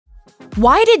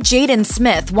Why did Jaden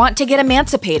Smith want to get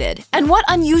emancipated? And what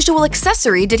unusual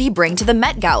accessory did he bring to the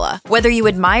Met Gala? Whether you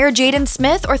admire Jaden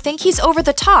Smith or think he's over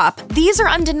the top, these are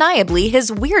undeniably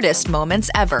his weirdest moments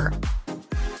ever.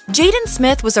 Jaden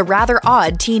Smith was a rather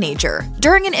odd teenager.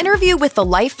 During an interview with the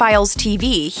Life Files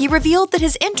TV, he revealed that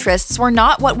his interests were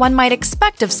not what one might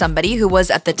expect of somebody who was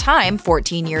at the time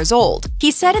 14 years old. He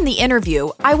said in the interview,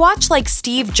 "I watch like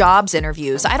Steve Jobs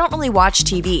interviews, I don't really watch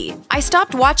TV. I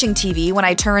stopped watching TV when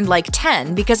I turned like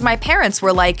 10 because my parents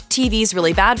were like, TV's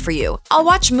really bad for you. I'll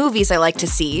watch movies I like to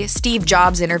see, Steve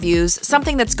Jobs interviews,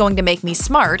 something that's going to make me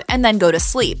smart, and then go to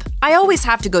sleep. I always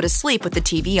have to go to sleep with the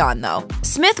TV on though."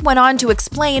 Smith went on to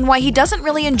explain why he doesn't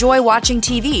really enjoy watching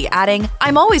TV, adding,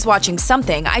 "I'm always watching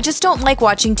something, I just don't like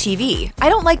watching TV. I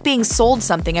don't like being sold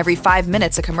something every 5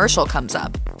 minutes a commercial comes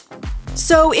up."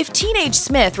 So, if teenage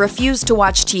Smith refused to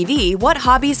watch TV, what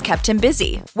hobbies kept him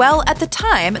busy? Well, at the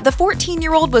time, the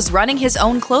 14-year-old was running his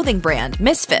own clothing brand,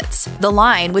 Misfits. The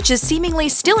line, which is seemingly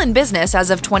still in business as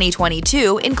of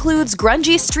 2022, includes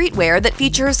grungy streetwear that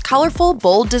features colorful,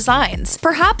 bold designs.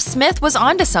 Perhaps Smith was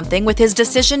onto something with his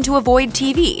decision to avoid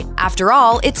TV. After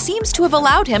all, it seems to have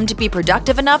allowed him to be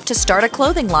productive enough to start a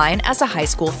clothing line as a high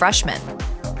school freshman.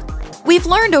 We've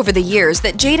learned over the years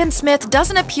that Jaden Smith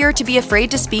doesn't appear to be afraid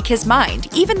to speak his mind,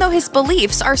 even though his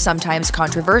beliefs are sometimes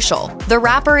controversial. The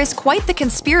rapper is quite the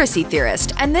conspiracy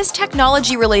theorist, and this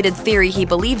technology-related theory he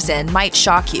believes in might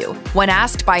shock you. When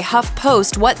asked by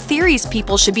HuffPost what theories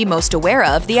people should be most aware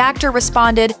of, the actor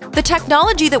responded, "The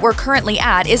technology that we're currently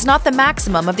at is not the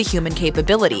maximum of the human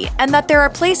capability, and that there are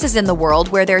places in the world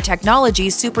where their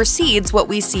technology supersedes what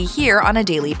we see here on a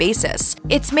daily basis.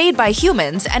 It's made by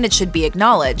humans, and it should be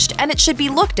acknowledged, and it should be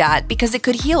looked at because it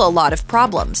could heal a lot of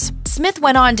problems." Smith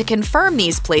went on to confirm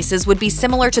these places would be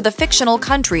similar to the fictional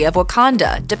country of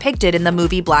Wakanda, depicted in the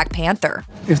movie Black Panther.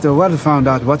 If the world found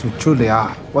out what we truly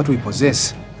are, what we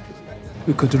possess,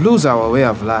 we could lose our way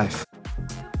of life.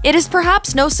 It is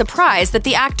perhaps no surprise that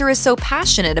the actor is so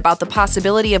passionate about the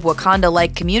possibility of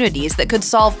Wakanda-like communities that could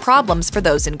solve problems for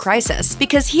those in crisis,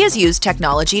 because he has used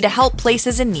technology to help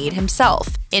places in need himself.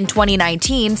 In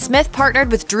 2019, Smith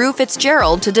partnered with Drew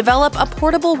Fitzgerald to develop a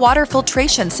portable water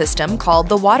filtration system called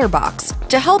the Water Box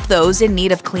to help those in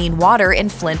need of clean water in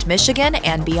Flint, Michigan,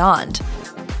 and beyond.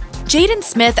 Jaden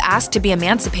Smith asked to be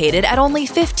emancipated at only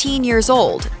 15 years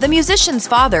old. The musician's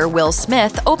father, Will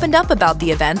Smith, opened up about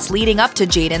the events leading up to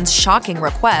Jaden's shocking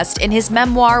request in his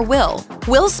memoir, Will.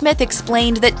 Will Smith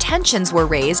explained that tensions were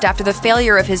raised after the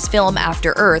failure of his film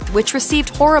After Earth, which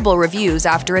received horrible reviews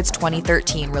after its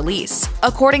 2013 release.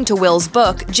 According to Will's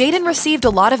book, Jaden received a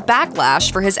lot of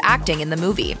backlash for his acting in the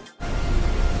movie.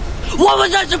 What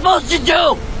was I supposed to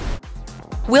do?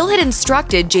 Will had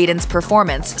instructed Jaden's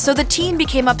performance, so the teen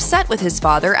became upset with his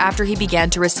father after he began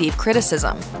to receive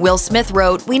criticism. Will Smith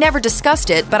wrote, "We never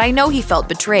discussed it, but I know he felt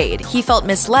betrayed. He felt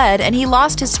misled, and he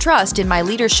lost his trust in my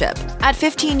leadership." At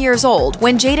 15 years old,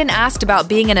 when Jaden asked about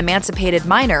being an emancipated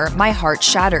minor, my heart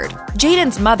shattered.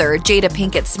 Jaden's mother, Jada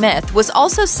Pinkett Smith, was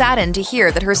also saddened to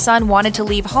hear that her son wanted to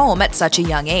leave home at such a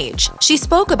young age. She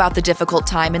spoke about the difficult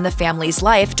time in the family's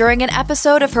life during an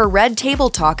episode of her Red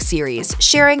Table Talk series,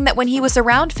 sharing that when he was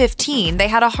around 15, they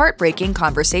had a heartbreaking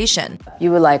conversation. You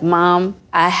were like, "Mom,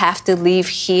 I have to leave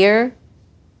here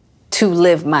to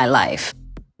live my life."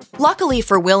 Luckily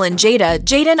for Will and Jada,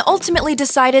 Jaden ultimately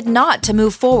decided not to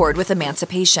move forward with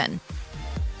emancipation.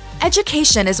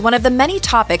 Education is one of the many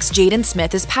topics Jaden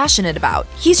Smith is passionate about.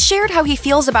 He's shared how he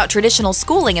feels about traditional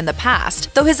schooling in the past,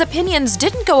 though his opinions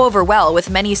didn't go over well with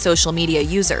many social media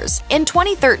users. In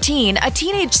 2013, a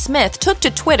teenage Smith took to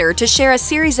Twitter to share a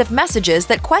series of messages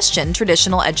that questioned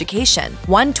traditional education.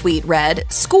 One tweet read,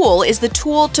 "School is the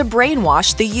tool to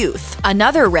brainwash the youth."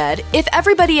 Another read, "If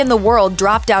everybody in the world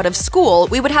dropped out of school,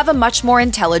 we would have a much more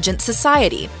intelligent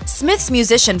society." Smith's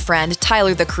musician friend,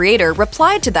 Tyler the Creator,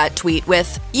 replied to that tweet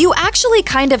with, "You actually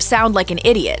kind of sound like an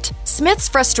idiot." Smith's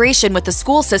frustration with the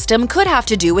school system could have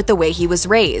to do with the way he was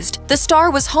raised. The star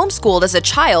was homeschooled as a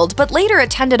child, but later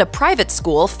attended a private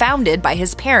school founded by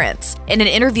his parents. In an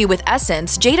interview with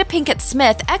Essence, Jada Pinkett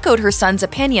Smith echoed her son's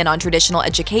opinion on traditional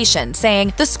education,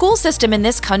 saying, "The school system in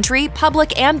this country,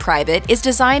 public and private, is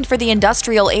designed for the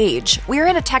industrial age. We're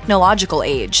in a technological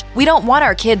age. We don't want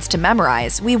our kids to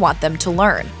memorize, we want them to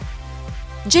learn."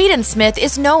 Jaden Smith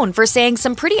is known for saying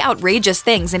some pretty outrageous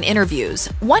things in interviews.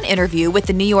 One interview with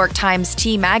the New York Times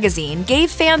T magazine gave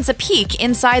fans a peek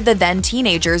inside the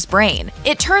then-teenager's brain.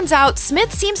 It turns out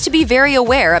Smith seems to be very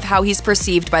aware of how he's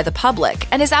perceived by the public,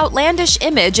 and his outlandish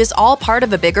image is all part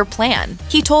of a bigger plan.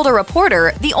 He told a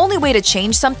reporter, "The only way to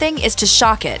change something is to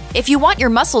shock it. If you want your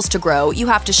muscles to grow, you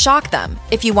have to shock them.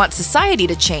 If you want society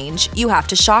to change, you have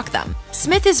to shock them."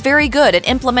 Smith is very good at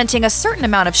implementing a certain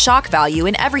amount of shock value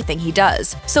in everything he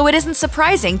does, so it isn't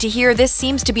surprising to hear this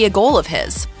seems to be a goal of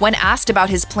his. When asked about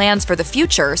his plans for the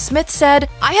future, Smith said,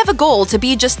 "I have a goal to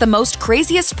be just the most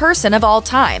craziest person of all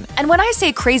time. And when I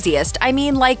say craziest, I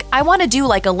mean like I want to do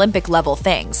like Olympic level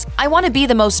things. I want to be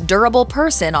the most durable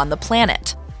person on the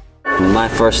planet." My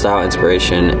first style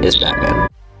inspiration is Batman.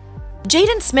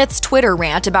 Jaden Smith's Twitter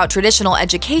rant about traditional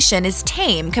education is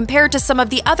tame compared to some of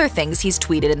the other things he's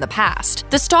tweeted in the past.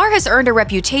 The star has earned a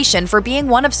reputation for being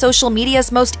one of social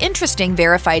media's most interesting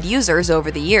verified users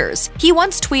over the years. He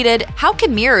once tweeted, "How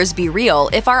can mirrors be real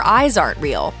if our eyes aren't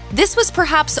real?" This was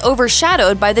perhaps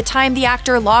overshadowed by the time the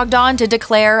actor logged on to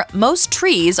declare, "Most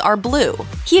trees are blue."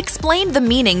 He explained the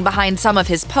meaning behind some of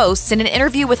his posts in an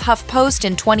interview with HuffPost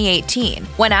in 2018.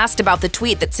 When asked about the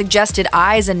tweet that suggested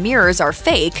eyes and mirrors are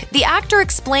fake, the actor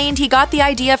explained he got the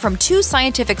idea from 2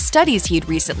 scientific studies he'd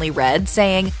recently read,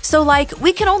 saying, "So like,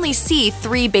 we can only see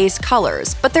 3 base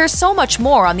colors, but there's so much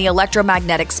more on the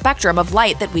electromagnetic spectrum of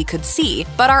light that we could see,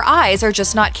 but our eyes are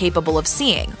just not capable of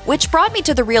seeing," which brought me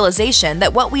to the realization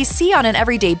that what we see on an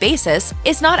everyday basis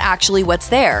is not actually what's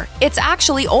there. It's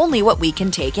actually only what we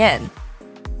can take in.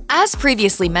 As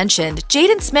previously mentioned,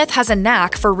 Jaden Smith has a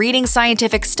knack for reading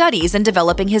scientific studies and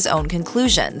developing his own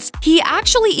conclusions. He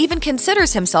actually even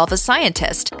considers himself a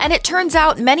scientist, and it turns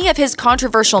out many of his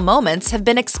controversial moments have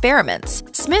been experiments.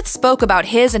 Smith spoke about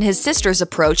his and his sister's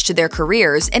approach to their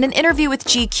careers in an interview with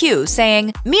GQ,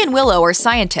 saying, "Me and Willow are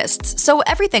scientists, so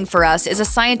everything for us is a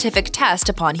scientific test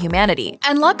upon humanity.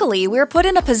 And luckily, we're put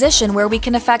in a position where we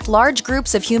can affect large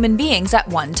groups of human beings at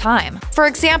one time." For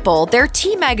example, their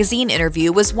T Magazine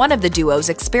interview was one of the duo's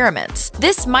experiments.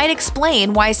 This might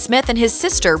explain why Smith and his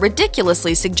sister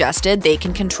ridiculously suggested they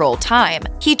can control time.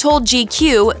 He told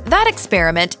GQ, "That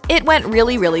experiment, it went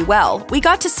really well. We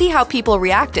got to see how people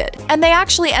reacted, and they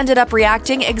actually ended up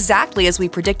reacting exactly as we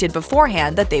predicted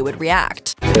beforehand that they would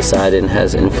react." Poseidon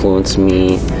has influenced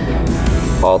me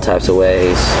all types of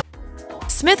ways.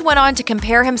 Smith went on to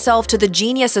compare himself to the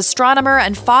genius astronomer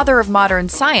and father of modern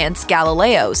science,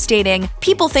 Galileo, stating,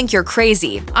 "People think you're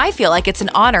crazy. I feel like it's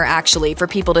an honor, actually, for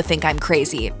people to think I'm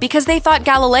crazy, because they thought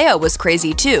Galileo was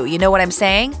crazy too, you know what I'm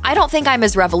saying? I don't think I'm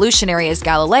as revolutionary as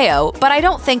Galileo, but I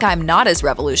don't think I'm not as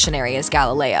revolutionary as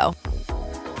Galileo."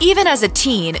 Even as a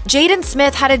teen, Jaden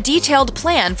Smith had a detailed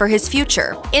plan for his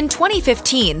future. In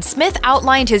 2015, Smith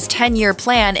outlined his 10-year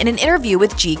plan in an interview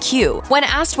with GQ. When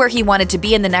asked where he wanted to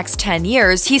be in the next 10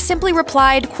 years, he simply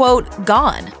replied, quote,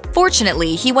 "Gone."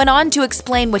 Fortunately, he went on to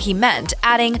explain what he meant,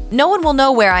 adding, "No one will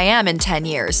know where I am in 10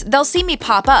 years. They'll see me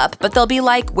pop up, but they'll be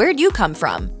like, 'Where'd you come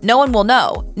from?' No one will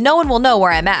know. No one will know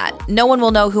where I'm at. No one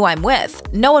will know who I'm with.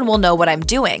 No one will know what I'm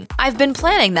doing. I've been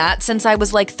planning that since I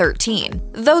was like 13.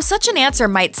 Though such an answer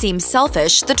might seem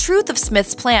selfish, the truth of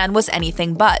Smith's plan was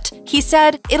anything but. He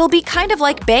said, "It'll be kind of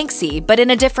like Banksy, but in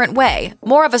a different way.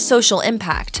 More of a social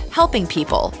impact, helping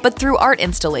people, but through art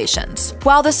installations."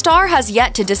 While the star has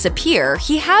yet to disappear,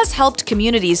 he has helped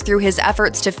communities through his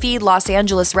efforts to feed Los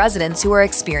Angeles residents who are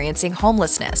experiencing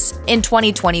homelessness. In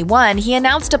 2021, he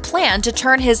announced a plan to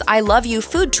turn his I Love You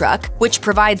food truck, which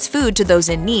provides food to those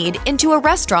in need, into a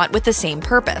restaurant with the same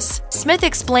purpose. Smith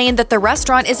explained that the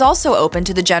restaurant is also open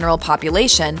to the general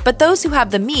population, but those who have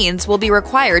the means will be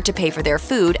required to pay for their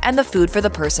food and the food for the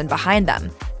person behind them.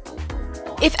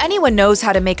 If anyone knows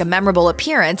how to make a memorable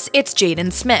appearance, it's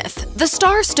Jaden Smith. The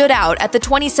star stood out at the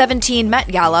 2017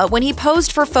 Met Gala when he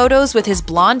posed for photos with his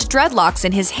blonde dreadlocks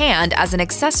in his hand as an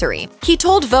accessory. He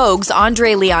told Vogue's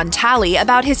Andre Leon Talley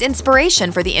about his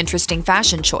inspiration for the interesting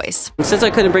fashion choice. Since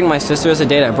I couldn't bring my sister as a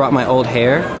date, I brought my old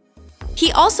hair. He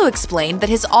also explained that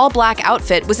his all-black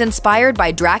outfit was inspired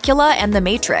by Dracula and The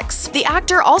Matrix. The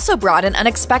actor also brought an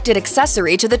unexpected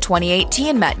accessory to the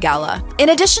 2018 Met Gala. In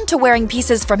addition to wearing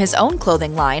pieces from his own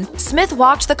clothing line, Smith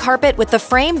walked the carpet with the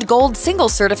framed gold single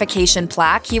certification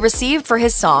plaque he received for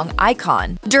his song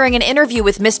Icon. During an interview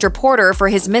with Mr. Porter for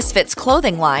his Misfits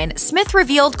clothing line, Smith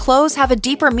revealed clothes have a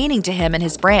deeper meaning to him and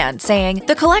his brand, saying,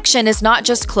 "The collection is not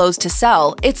just clothes to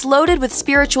sell, it's loaded with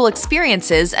spiritual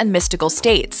experiences and mystical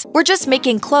states. We're just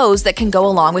making clothes that can go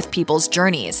along with people's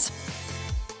journeys."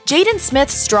 Jaden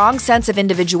Smith's strong sense of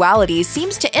individuality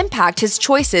seems to impact his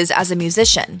choices as a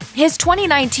musician. His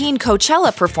 2019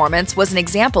 Coachella performance was an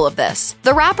example of this.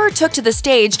 The rapper took to the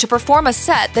stage to perform a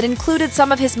set that included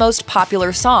some of his most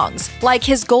popular songs, like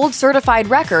his gold-certified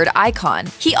record,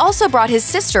 Icon. He also brought his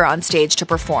sister on stage to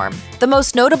perform. The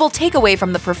most notable takeaway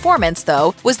from the performance,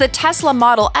 though, was the Tesla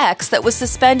Model X that was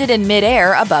suspended in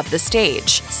mid-air above the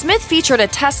stage. Smith featured a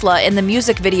Tesla in the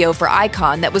music video for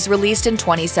Icon that was released in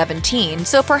 2017,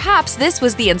 so perhaps this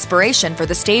was the inspiration for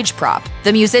the stage prop.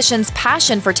 The musician's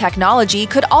passion for technology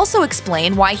could also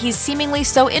explain why he's seemingly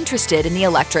so interested in the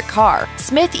electric car.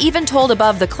 Smith even told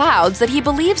Above the Clouds that he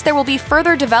believes there will be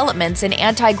further developments in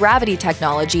anti-gravity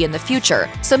technology in the future,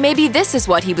 so maybe this is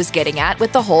what he was getting at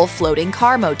with the whole floating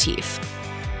car motif.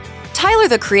 Tyler,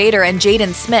 the Creator, and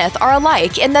Jaden Smith are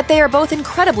alike in that they are both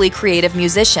incredibly creative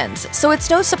musicians, so it's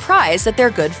no surprise that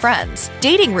they're good friends.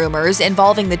 Dating rumors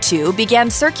involving the two began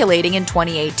circulating in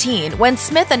 2018 when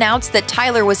Smith announced that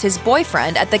Tyler was his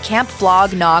boyfriend at the Camp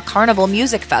Flog Gnaw Carnival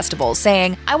Music Festival,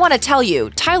 saying, "I want to tell you,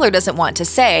 Tyler doesn't want to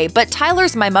say, but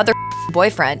Tyler's my mother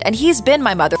boyfriend, and he's been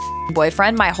my mother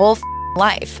boyfriend my whole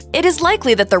life." It is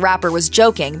likely that the rapper was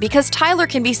joking because Tyler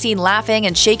can be seen laughing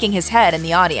and shaking his head in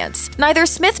the audience. Neither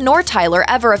Smith nor Tyler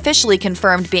ever officially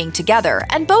confirmed being together,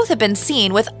 and both have been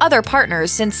seen with other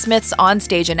partners since Smith's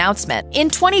onstage announcement. In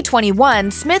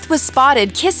 2021, Smith was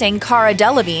spotted kissing Cara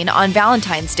Delevingne on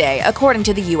Valentine's Day, according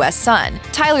to the US Sun.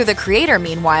 Tyler, the Creator,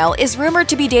 meanwhile, is rumored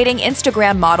to be dating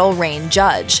Instagram model Rain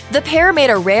Judge. The pair made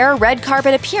a rare red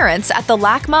carpet appearance at the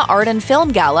LACMA Art and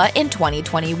Film Gala in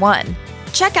 2021.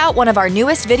 Check out one of our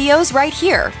newest videos right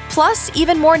here. Plus,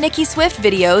 even more Nicki Swift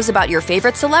videos about your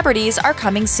favorite celebrities are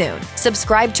coming soon.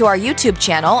 Subscribe to our YouTube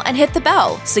channel and hit the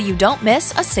bell so you don't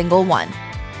miss a single one.